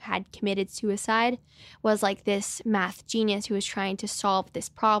 who had committed suicide, was like this math genius who was trying to solve this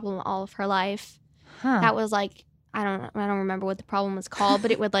problem all of her life. Huh. That was like, I don't remember what the problem was called,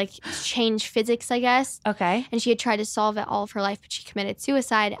 but it would like change physics, I guess. Okay. And she had tried to solve it all of her life, but she committed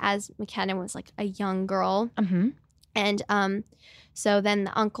suicide as McKenna was like a young girl. Mm-hmm. And so then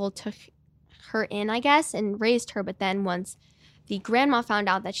the uncle took her in, I guess, and raised her. But then once the grandma found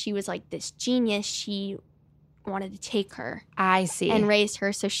out that she was like this genius, she wanted to take her I see. and raise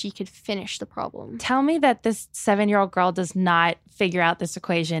her so she could finish the problem. Tell me that this 7-year-old girl does not figure out this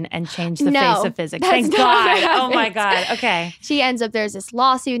equation and change the No, face of physics. that's Thank not God. what Oh my happens. God. Okay. She ends up, there's this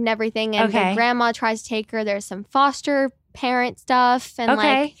lawsuit and everything, and Okay. the grandma tries to take her. There's some foster parent stuff and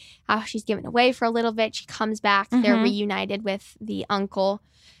Okay. like how she's given away for a little bit. She comes back. They're Mhm. reunited with the uncle.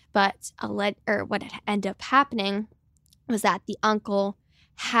 But what had ended up happening was that the uncle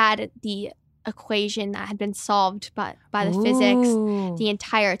had the equation that had been solved by the physics Ooh. the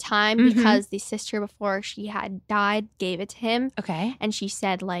entire time Mhm. because the sister before she had died gave it to him. Okay. And she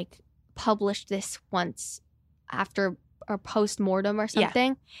said like published this once after or post-mortem or Yeah.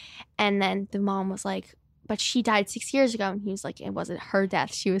 something. And then the mom was like, but she died 6 years ago. And he was like, it wasn't her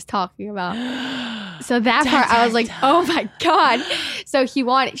death she was talking about. So that part, I was like, oh my God. So she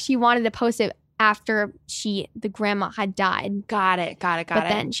wanted to post it after the grandma had died. Got it. But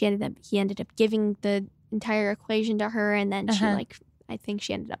then he ended up giving the entire equation to her, and then she I think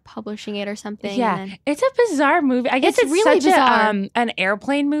she ended up publishing it or something. Yeah, and then it's a bizarre movie. I guess It's it's really such bizarre. an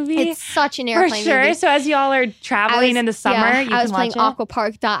airplane movie. it's such an for airplane sure. movie. So as y'all are traveling in the summer, yeah, you I was can playing watch it.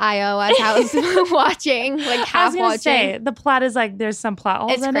 aquapark.io as I was watching, like I was half gonna watching. say the plot is like there's some plot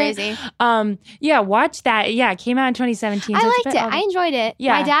holes It's in crazy. it. Yeah, watch that. Yeah, it came out in 2017. so I it's liked been it. I enjoyed it.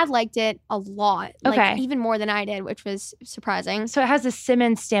 Yeah. My dad liked it a lot. Like, Okay. even more than I did, which was surprising. So it has the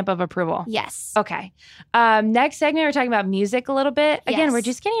Simmons stamp of approval. Yes. Okay. Next segment, we're talking about music a little bit. Again, Yes. we're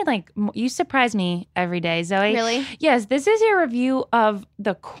just getting like you surprise me every day, Zoe. Really? Yes, this is your review of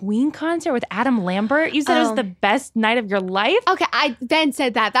the Queen concert with Adam Lambert. You said it was Oh. the best night of your life. Okay, Ben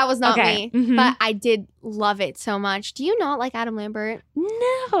said that. That was not Okay. me. Mhm. But I did love it so much. Do you not like Adam Lambert?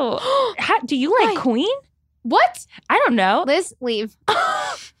 No. Do you like Why? Queen? What? I don't know. Liz, leave.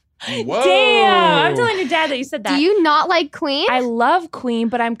 Whoa. Damn. I'm telling your dad that you said that. Do you not like Queen? I love Queen,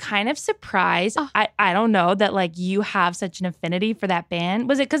 but I'm kind of surprised. Oh. I don't know that like you have such an affinity for that band.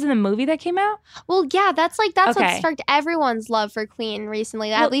 Was it because of the movie that came out? Well, yeah, that's Okay. what sparked everyone's love for Queen recently,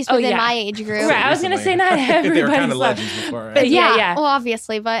 Well, at least oh, within yeah. my age group. Right, I was gonna say not they were kind everybody's of love. legends before, right? But yeah. Well,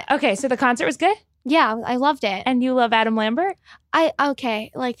 obviously, but Okay, so the concert was good, yeah, I loved it. and you love Adam Lambert. I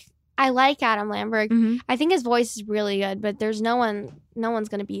like Adam Lambert. Mm-hmm. I think his voice is really good, but there's no one no one's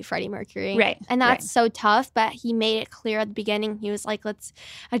gonna beat Freddie Mercury, Right? And that's so tough. But he made it clear at the beginning. He was like, "Let's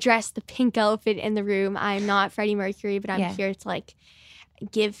address the pink elephant in the room. I'm not Freddie Mercury, but I'm here to like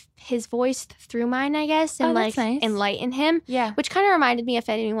give his voice through mine, I guess, and like enlighten him." Yeah, which kind of reminded me, if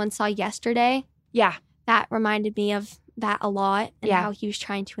anyone saw Yesterday, that reminded me of that a lot, and how he was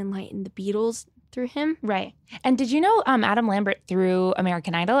trying to enlighten the Beatles through him. Right. And did you know Adam Lambert through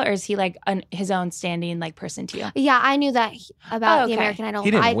American Idol, or is he like his own standing like person to you? Yeah, I knew that about the American Idol.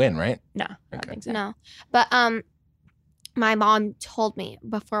 He didn't win, right? No, I don't think so. No, but my mom told me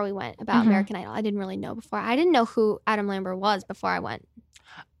before we went about American Idol. I didn't really know before. I didn't know who Adam Lambert was before I went.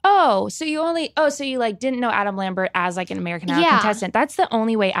 Oh, so you like didn't know Adam Lambert as like an American Idol contestant. That's the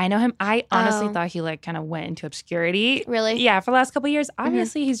only way I know him. I honestly thought he like kind of went into obscurity. Really? Yeah, for the last couple of years.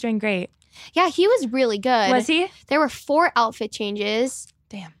 Obviously, he's doing great. Yeah, he was really good. Was he? There were 4 outfit changes.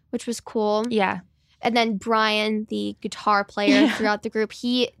 Damn. Which was cool. Yeah. And then Brian, the guitar player throughout the group,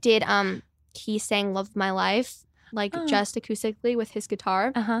 he did he sang Love of My Life, like just acoustically with his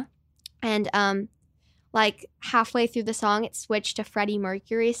guitar. And like halfway through the song, it switched to Freddie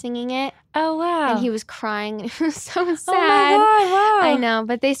Mercury singing it. Oh, wow. And he was crying. It was so sad. Oh, my God, wow. I know.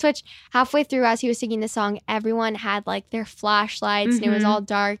 But they switched halfway through as he was singing the song. Everyone had like their flashlights and it was all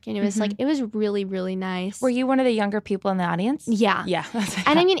dark. And it was like, it was really, really nice. Were you one of the younger people in the audience? Yeah. Yeah.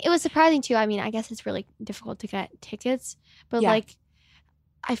 And I mean, it was surprising too. I mean, I guess it's really difficult to get tickets. But like,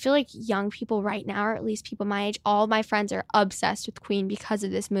 I feel like young people right now, or at least people my age, all my friends are obsessed with Queen because of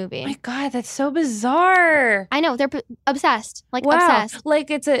this movie. Oh my God, that's so bizarre. I know, they're obsessed. Like, obsessed.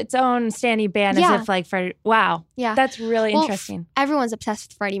 Like it's its own standing band as if like Freddie. Wow. Yeah. That's really interesting. Everyone's obsessed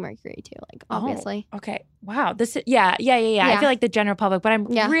with Freddie Mercury too, like obviously. Oh, okay. Wow. This is, yeah. I feel like the general public, but I'm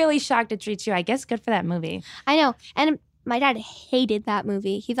really shocked it treats you. I guess good for that movie. I know. And my dad hated that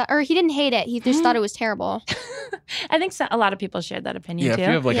movie. He didn't hate it. He just thought it was terrible. I think a lot of people shared that opinion too. Yeah, if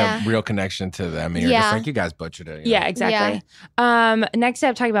you have like a real connection to them, and you're just like, you guys butchered it. Yeah, exactly. Next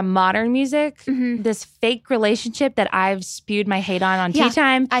up, talking about modern music, this fake relationship that I've spewed my hate on Tea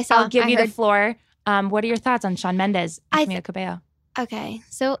Time. I'll give you the floor. What are your thoughts on Shawn Mendes and Camila Cabello? Okay,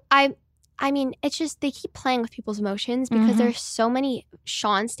 so I mean, it's just they keep playing with people's emotions because there's so many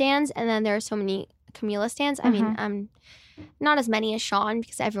Shawn stans, and then there are so many Camila stans. I mean, not as many as Shawn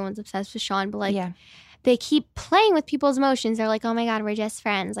because everyone's obsessed with Shawn, but like they keep playing with people's emotions. They're like, oh my God, we're just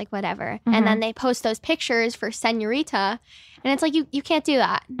friends, like whatever. And then they post those pictures for Senorita, and it's like you can't do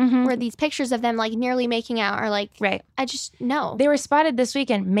that. Or these pictures of them like nearly making out are like, I just no. They were spotted this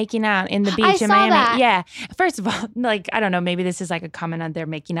weekend making out in the beach in Miami. That. Yeah. First of all, like I don't know, maybe this is like a comment on their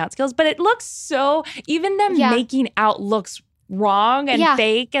making out skills, but it looks so. Even them making out looks wrong and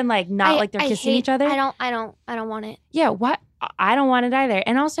fake and like not like they're kissing each other. I don't want it. Yeah, what? I don't want it either.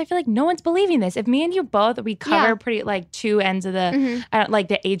 And also I feel like no one's believing this. If me and you both, we cover pretty like two ends of the like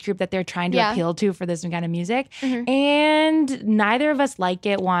the age group that they're trying to appeal to for this kind of music. And neither of us like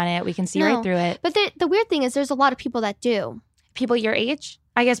it, want it. We can see right through it. But the weird thing is there's a lot of people that do. People your age?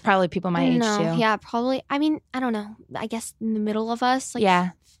 I guess probably people my age too. Yeah, probably. I mean, I don't know. I guess in the middle of us,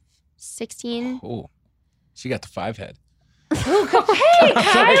 like 16. Oh, she got the 5 head. Ooh, hey,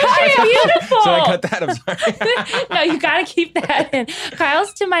 Kyle, you're beautiful. So I cut that. I'm sorry. No, you got to keep that in.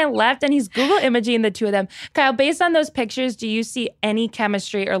 Kyle's to my left, and he's Google imaging the two of them. Kyle, based on those pictures, do you see any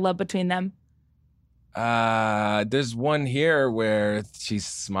chemistry or love between them? There's one here where she's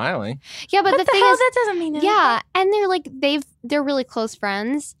smiling. Yeah, but what the thing hell? is, that doesn't mean anything. Yeah, and they're like they're really close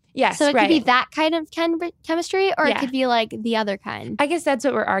friends. Yes, so it could be that kind of chemistry, or it could be like the other kind. I guess that's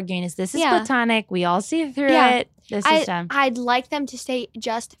what we're arguing. Is this is platonic? We all see through it. This is I'd like them to stay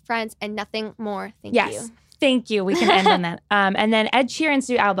just friends and nothing more. Thank you. Thank you. We can end on that. And then Ed Sheeran's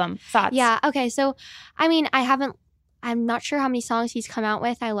new album. Thoughts? Yeah. Okay. So, I mean, I'm not sure how many songs he's come out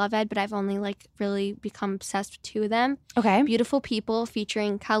with. I love Ed, but I've only like really become obsessed with 2 of them. Okay. Beautiful People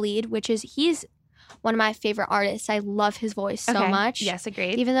featuring Khalid, he's one of my favorite artists. I love his voice so much. Yes,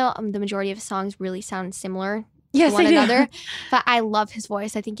 agreed. Even though the majority of his songs really sound similar to one another. But I love his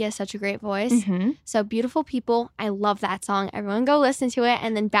voice. I think he has such a great voice. So Beautiful People, I love that song. Everyone go listen to it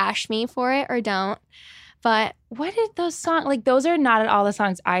and then bash me for it or don't. But what did those songs, like those are not at all the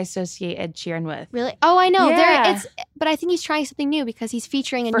songs I associate Ed Sheeran with. Really? Oh, I know. But I think he's trying something new because he's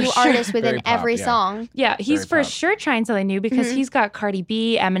featuring a new artist within every song. Yeah, he's for sure trying something new because he's got Cardi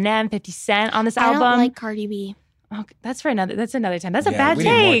B, Eminem, 50 Cent on this album. I don't like Cardi B. Okay, that's another time. That's a bad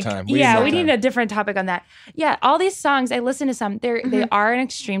take. We need a different topic on that. Yeah, all these songs, I listen to some. They are an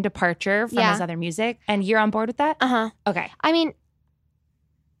extreme departure from his other music. And you're on board with that? Okay. I mean,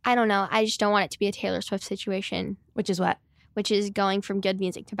 I don't know. I just don't want it to be a Taylor Swift situation. Which is what? which is going from good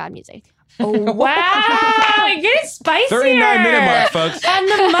music to bad music. Oh, wow. You're getting spicier. 39-minute mark, folks. On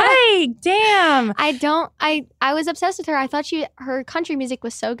the mic. Damn. I was obsessed with her. I thought her country music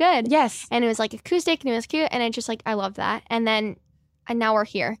was so good. Yes. And it was like acoustic and it was cute. And I just like, I love that. And now we're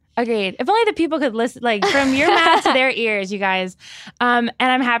here. Agreed. If only the people could listen, like from your mouth to their ears, you guys. And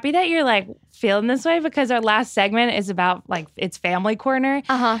I'm happy that you're like feeling this way because our last segment is about like it's family corner.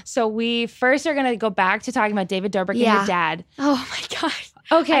 So we first are going to go back to talking about David Dobrik and your dad. Oh my God.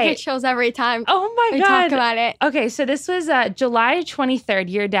 Okay. I get chills every time. Oh my we God. talk about it. Okay, so this was July 23rd.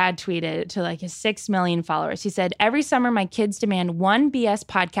 Your dad tweeted to like his 6 million followers. He said, "Every summer, my kids demand one BS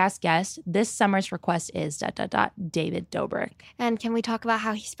podcast guest. This summer's request is ... David Dobrik." And can we talk about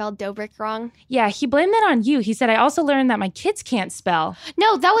how he spelled Dobrik wrong? Yeah, he blamed that on you. He said, "I also learned that my kids can't spell."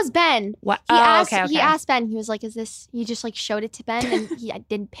 No, that was Ben. What? He asked Okay. Ben. He was like, "Is this?" He just like showed it to Ben, and he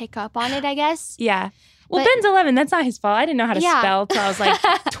didn't pick up on it, I guess. Yeah. Well, But- Ben's 11. That's not his fault. I didn't know how to spell till I was like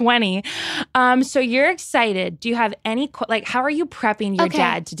 20. So you're excited. Do you have any, how are you prepping your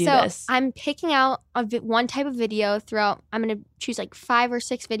dad to do this? So I'm picking out one type of video throughout. I'm going to choose like 5 or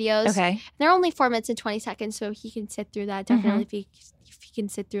 6 videos. Okay. They're only 4 minutes and 20 seconds, so he can sit through that. Definitely if he can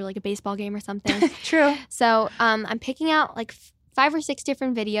sit through like a baseball game or something. True. So I'm picking out like 5 or 6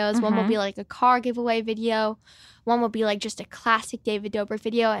 different videos. One will be like a car giveaway video. One will be like just a classic David Dobrik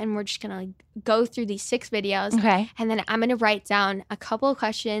video. And we're just going to like go through these 6 videos. Okay. And then I'm going to write down a couple of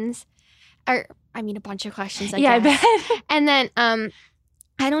questions. A bunch of questions, I I guess. bet. And then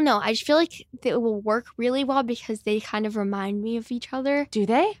I don't know. I just feel like it will work really well because they kind of remind me of each other. Do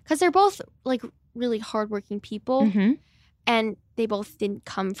they? Because they're both like really hardworking people. Mm-hmm. And they both didn't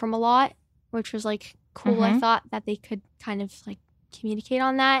come from a lot, which was like cool. I thought that they could kind of like communicate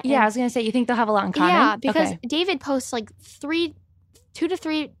on that. Yeah, I was going to say, you think they'll have a lot in common? Yeah, because David posts like 2 to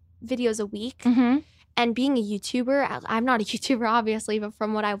 3 videos a week. Mm-hmm. And being a YouTuber, I'm not a YouTuber, obviously, but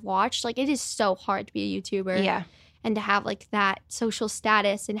from what I've watched, like it is so hard to be a YouTuber. Yeah. And to have like that social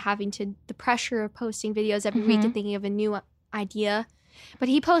status and having the pressure of posting videos every week and thinking of a new idea. But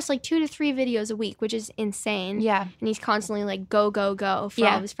he posts like 2 to 3 videos a week, which is insane. Yeah. And he's constantly like go, go, go for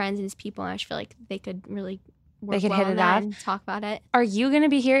all of his friends and his people. And I just feel like they could really work They could well hit on it that off. and talk about it. Are you going to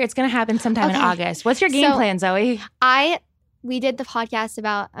be here? It's going to happen sometime in August. What's your game plan, Zoe? We did the podcast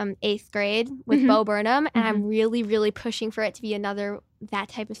about 8th grade with Bo Burnham, and I'm really, really pushing for it to be that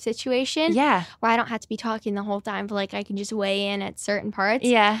type of situation. Yeah. Where I don't have to be talking the whole time, but like I can just weigh in at certain parts.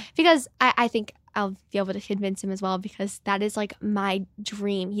 Yeah. Because I think I'll be able to convince him as well because that is like my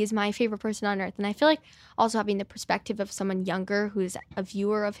dream. He's my favorite person on earth. And I feel like also having the perspective of someone younger who's a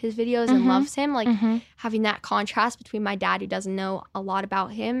viewer of his videos and loves him, like having that contrast between my dad who doesn't know a lot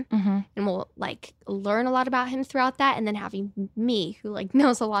about him and will like learn a lot about him throughout that, and then having me who like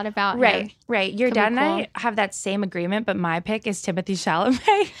knows a lot about him. Right. Your dad and I have that same agreement, but my pick is Timothée Chalamet.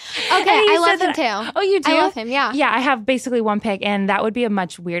 Okay, I love him too. Oh, you do? I love him, yeah. Yeah, I have basically one pick, and that would be a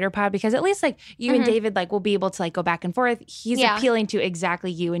much weirder pod because at least like you and David like will be able to like go back and forth. He's appealing to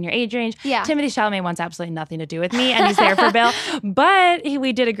exactly you and your age range. Yeah. Timothée Chalamet wants absolutely nothing to do with me, and he's there for Bill. But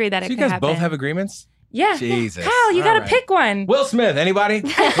we did agree that it So you could guys happen. both have agreements? Yeah. Jesus. Kyle, you got to All right. pick one. Will Smith, anybody?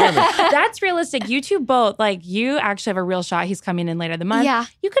 Damn it. That's realistic. You two both, like, you actually have a real shot. He's coming in later the month. Yeah.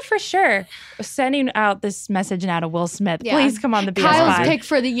 You could for sure. Sending out this message now to Will Smith. Yeah. Please come on the BS Kyle's Pod. pick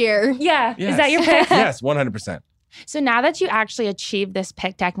for the year. Yeah. Yes. Is that your pick? Yes, 100%. So now that you actually achieved this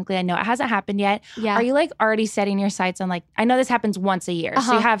pick, technically, I know it hasn't happened yet. Yeah. Are you like already setting your sights on like, I know this happens once a year,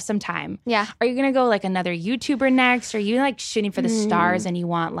 so you have some time. Yeah. Are you going to go like another YouTuber next? Or are you like shooting for the stars and you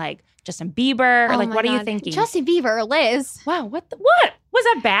want like Justin Bieber? Or Oh like, my what are you God. thinking? Justin Bieber or Liz? Wow, what? Was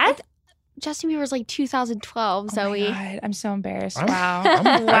that bad? Justin Bieber's like 2012, Oh Zoe. my God, I'm so embarrassed. I'm- Wow.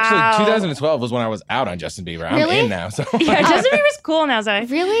 Actually, Wow. 2012 was when I was out on Justin Bieber. I'm Really? in now. So Yeah, Justin Bieber's cool now, Zoe.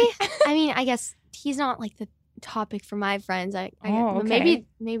 Really? I mean, I guess he's not like the topic for my friends. Oh, but okay.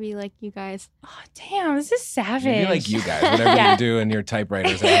 maybe like you guys. Oh, damn, this is savage. maybe like you guys, whatever Yeah. you do in your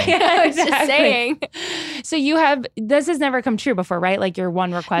typewriters. Yeah, Just saying. So you have, this has never come true before, right? Like your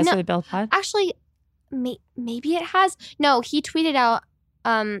one request No. for the Bill Pod? Actually, maybe it has. No, he tweeted out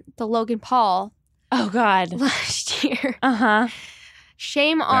the Logan Paul Oh, God. last year. Uh-huh.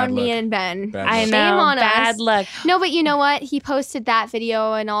 Shame on me luck. and Ben. Bad I luck. know. Shame on Bad us. luck. No, but you know what? He posted that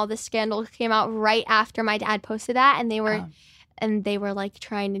video and all the scandal came out right after my dad posted that, and they were. Oh. And they were like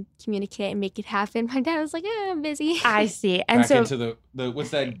trying to communicate and make it happen. My dad was like, I'm busy. I see. And Back so, into the what's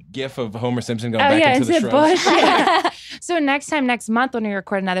that gif of Homer Simpson going back into the shrubs? Bush. Yeah. So next month when we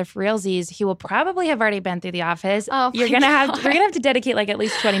record another For Realsies, he will probably have already been through the office. Oh, we're gonna have to dedicate like at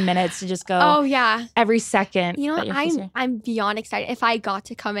least 20 minutes to just go. Oh yeah, every second. You know what? I'm beyond excited. If I got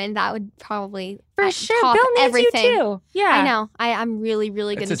to come in, that would probably for sure. top Bill needs everything. You too. Yeah, I know. I'm really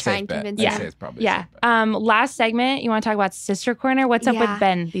going to try and convince him. I'd say it's probably a safe bet. Last segment, you want to talk about Sister Corner? What's up with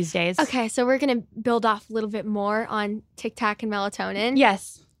Ben these days? Okay, so we're gonna build off a little bit more on Tic Tac and melatonin.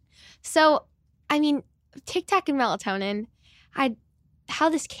 Yes. So, I mean, Tic Tac and melatonin. How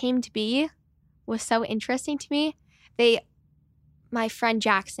this came to be was so interesting to me. My friend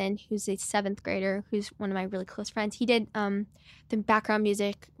Jackson, who's a 7th grader, who's one of my really close friends, he did the background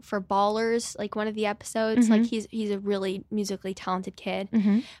music for Ballers, like one of the episodes. Mm-hmm. Like he's a really musically talented kid,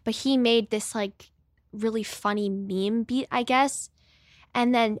 mm-hmm. but he made this like really funny meme beat, I guess.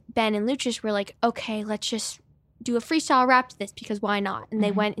 And then Ben and Lucius were like, okay, let's just do a freestyle rap to this because why not? And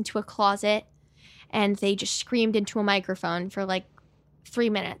they went into a closet and they just screamed into a microphone for like 3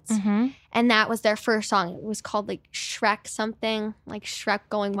 minutes. Mm-hmm. And that was their first song. It was called like Shrek something, like Shrek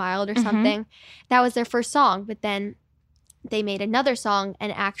Going Wild or something. That was their first song. But then they made another song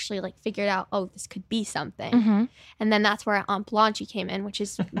and actually like figured out, oh, this could be something. Mm-hmm. And then that's where Aunt Blanche came in, which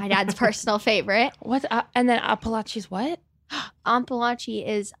is my dad's personal favorite. What's and then Apalachi's what? Aunt Blanche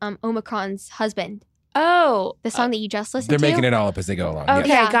is Omicron's husband. Oh. The song that you just listened They're to. They're making it all up as they go along. Okay,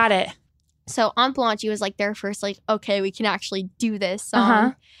 Yeah. got it. So Aunt Blanche was like their first like, okay, we can actually do this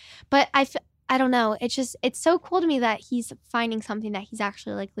song. But I don't know. It's so cool to me that he's finding something that he's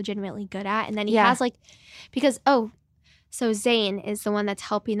actually like legitimately good at. And then he has like, because, so Zane is the one that's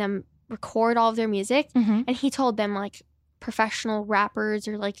helping them record all of their music. Mm-hmm. And he told them like professional rappers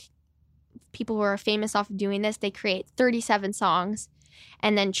or like people who are famous off of doing this, they create 37 songs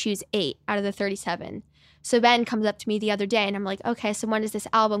and then choose 8 out of the 37. So Ben comes up to me the other day and I'm like, okay, so when is this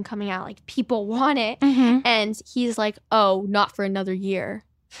album coming out? Like people want it. Mm-hmm. And he's like, oh, not for another year.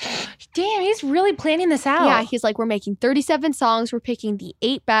 Damn, he's really planning this out. Yeah, he's like, we're making 37 songs. We're picking the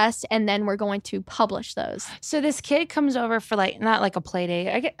 8 best, and then we're going to publish those. So this kid comes over for like, not like a play date.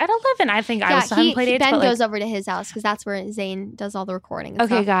 At 11, I think I was having play dates. Ben but goes over to his house because that's where Zane does all the recording. And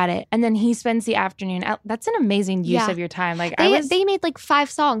okay, stuff. got it. And then he spends the afternoon out. That's an amazing use of your time. Like they made like 5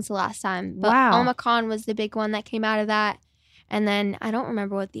 songs the last time. But wow. Omicron was the big one that came out of that. And then I don't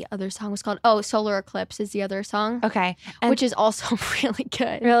remember what the other song was called. Oh, Solar Eclipse is the other song. Okay. Which is also really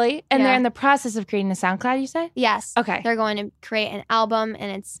good. Really? And they're in the process of creating a SoundCloud, you said? Yes. Okay. They're going to create an album,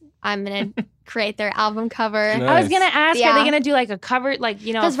 and I'm going to create their album cover. Nice. I was going to ask, are they going to do like a cover, like,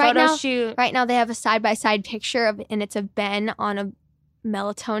 you know, a photo shoot? Right now they have a side-by-side picture and it's of Ben on a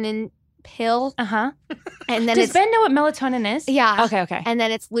melatonin pill. Uh-huh. And then Does Ben know what melatonin is? Yeah. Okay. And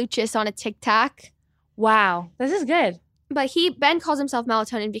then it's Lucius on a Tic Tac. Wow. This is good. But Ben calls himself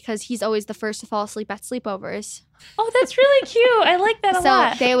melatonin because he's always the first to fall asleep at sleepovers. Oh, that's really cute. I like that a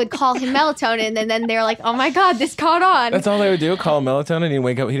lot. So they would call him melatonin, and then they're like, "Oh my God, this caught on." That's all they would do. Call him melatonin. He'd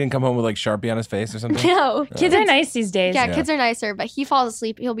wake up. He didn't come home with like Sharpie on his face or something. No, kids are nice these days. Yeah, kids are nicer. But he falls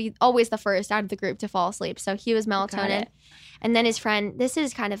asleep. He'll be always the first out of the group to fall asleep. So he was melatonin, and then his friend. This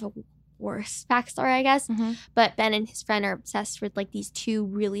is kind of a worse backstory, I guess. Mm-hmm. But Ben and his friend are obsessed with like these 2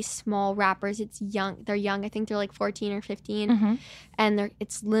 really small rappers. It's young. They're young. I think they're like 14 or 15, Mm-hmm. and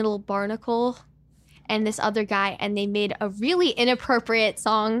it's Little Barnacle and this other guy, and they made a really inappropriate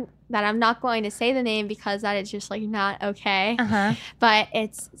song that I'm not going to say the name because that is just like not okay. Uh-huh. But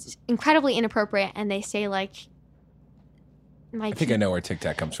it's incredibly inappropriate, and they say like, I think I know where Tic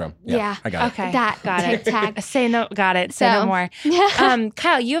Tac comes from. Yeah. I got it. Okay. Got it. Tic Tac. Say no. Got it. Say no more. Yeah.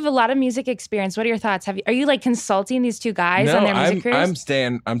 Kyle, you have a lot of music experience. What are your thoughts? Are you like consulting these 2 guys on their music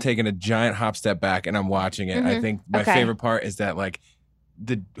careers? I'm taking a giant hop step back and I'm watching it. I think my favorite part is that like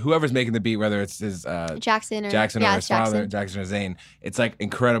whoever's making the beat, whether it's his Jackson or his father, Jackson or Zane, it's like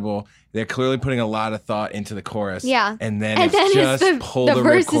incredible. They're clearly putting a lot of thought into the chorus. Yeah. And then it's just pull the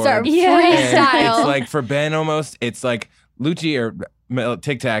verses record. are And freestyle. it's like for Ben almost, it's like Lucci or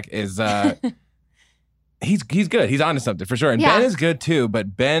Tic Tac is he's good. He's onto something for sure. And Ben is good too,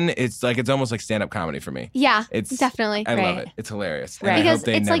 but Ben it's almost like stand-up comedy for me. Yeah. It's definitely. I love it. It's hilarious. And Right. I Because hope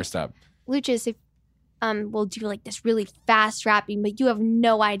they it's never like- stop. Lucius will do like this really fast rapping, but you have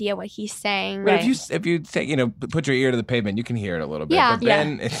no idea what he's saying. But if you take, put your ear to the pavement, you can hear it a little bit. Yeah. But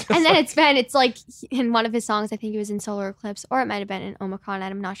Ben, it's just And then like, it's Ben. It's like in one of his songs, I think it was in Solar Eclipse, or it might have been in Omicron,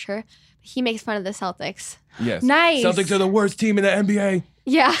 I'm not sure. He makes fun of the Celtics. yes. Nice. Celtics are the worst team in the NBA.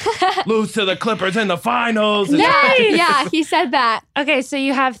 Yeah. Lose to the Clippers in the finals. Yeah, he said that. Okay, so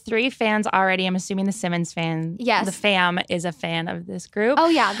you have 3 fans already. I'm assuming the Simmons fan. Yes. The fam is a fan of this group. Oh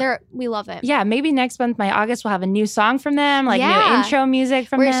yeah, we love it. Yeah, maybe next month, August, we'll have a new song from them, like new intro music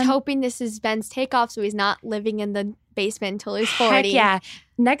from We're them. just hoping this is Ben's takeoff so he's not living in the basement until he's 40. Heck yeah.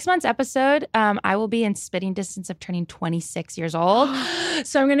 Next month's episode, I will be in spitting distance of turning 26 years old.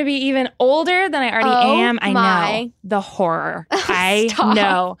 So I'm going to be even older than I already am. I know. The horror. I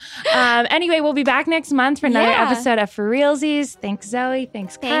know. Anyway, we'll be back next month for another episode of For Realsies. Thanks, Zoe.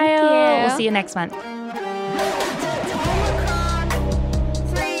 Thanks, Kyle. Thank you. We'll see you next month.